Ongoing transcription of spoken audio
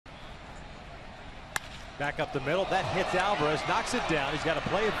Back up the middle. That hits Alvarez. Knocks it down. He's got to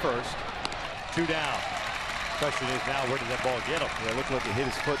play it first. 2 down. Question is now, where did that ball get him? Yeah, it looked like it hit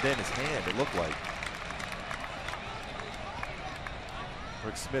his foot, then his hand. It looked like.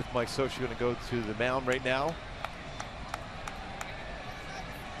 Rick Smith, Mike Scioscia going to go to the mound right now.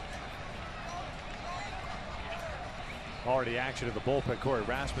 Already action in the bullpen. Corey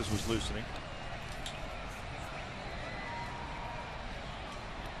Rasmus was loosening.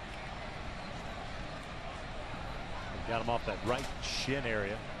 Got him off that right shin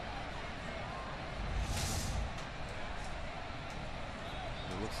area.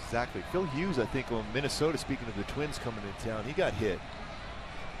 It looks exactly. Phil Hughes, I think, on Minnesota, speaking of the Twins coming in town, he got hit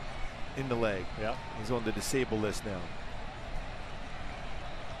in the leg. Yeah. He's on the disabled list now.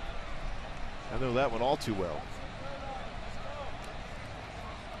 I know that one all too well.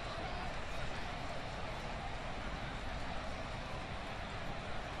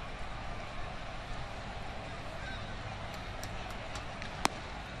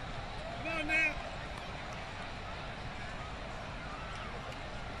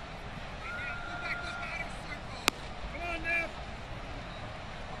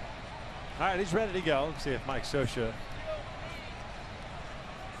 All right, he's ready to go. Let's see if Mike Scioscia.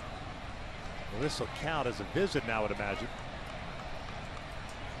 Well, this will count as a visit now, I would imagine.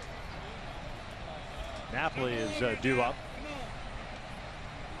 Napoli is due up.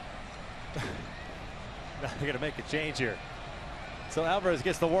 Now they're going to make a change here. So Alvarez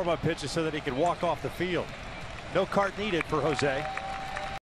gets the warm-up pitches so that he can walk off the field. No cart needed for Jose.